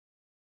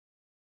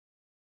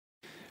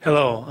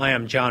Hello, I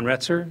am John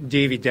Retzer,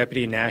 DAV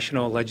Deputy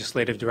National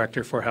Legislative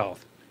Director for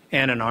Health,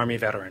 and an Army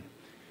veteran.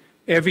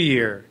 Every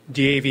year,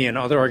 DAV and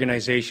other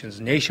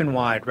organizations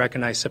nationwide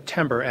recognize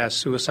September as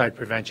Suicide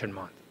Prevention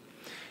Month.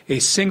 A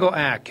single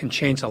act can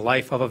change the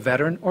life of a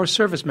veteran or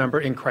service member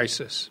in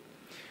crisis.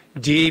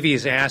 DAV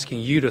is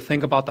asking you to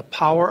think about the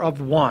power of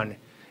one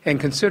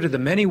and consider the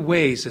many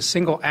ways a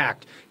single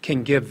act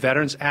can give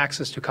veterans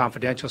access to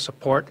confidential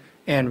support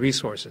and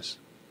resources.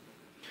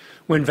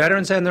 When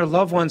veterans and their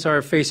loved ones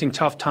are facing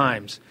tough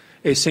times,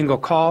 a single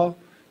call,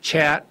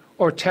 chat,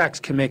 or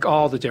text can make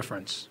all the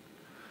difference.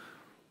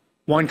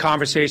 One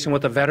conversation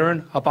with a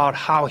veteran about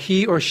how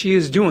he or she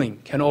is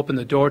doing can open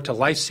the door to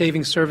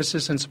life-saving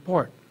services and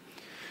support.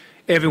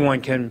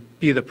 Everyone can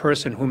be the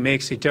person who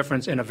makes a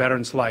difference in a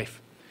veteran's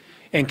life,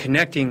 and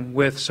connecting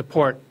with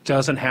support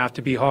doesn't have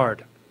to be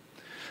hard.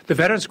 The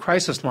Veterans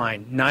Crisis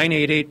Line,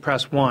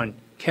 988-PRESS-1,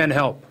 can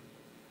help.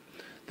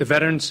 The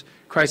Veterans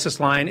Crisis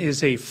Line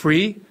is a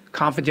free,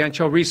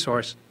 confidential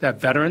resource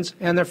that veterans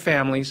and their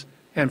families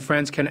and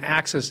friends can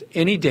access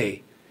any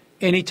day,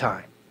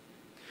 anytime.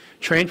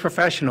 Trained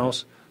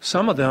professionals,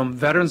 some of them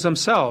veterans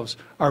themselves,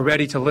 are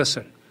ready to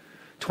listen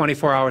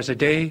 24 hours a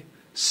day,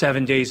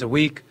 7 days a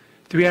week,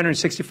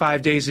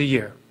 365 days a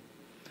year.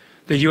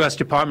 The U.S.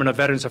 Department of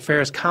Veterans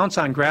Affairs counts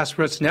on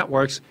grassroots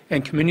networks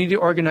and community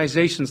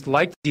organizations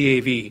like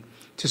DAV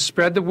to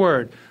spread the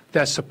word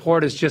that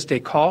support is just a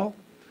call,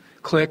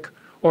 click,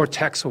 or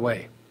text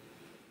away.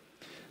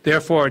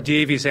 Therefore,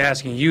 DAV is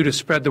asking you to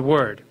spread the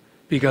word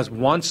because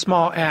one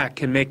small act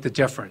can make the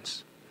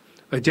difference.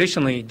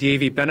 Additionally,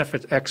 DAV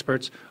benefit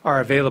experts are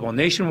available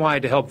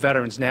nationwide to help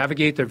veterans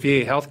navigate their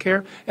VA health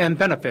care and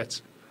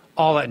benefits,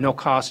 all at no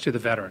cost to the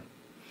veteran.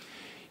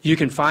 You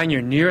can find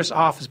your nearest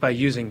office by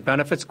using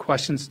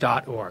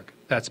benefitsquestions.org.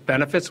 That's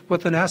benefits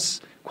with an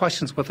S,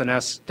 questions with an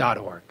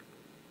S.org.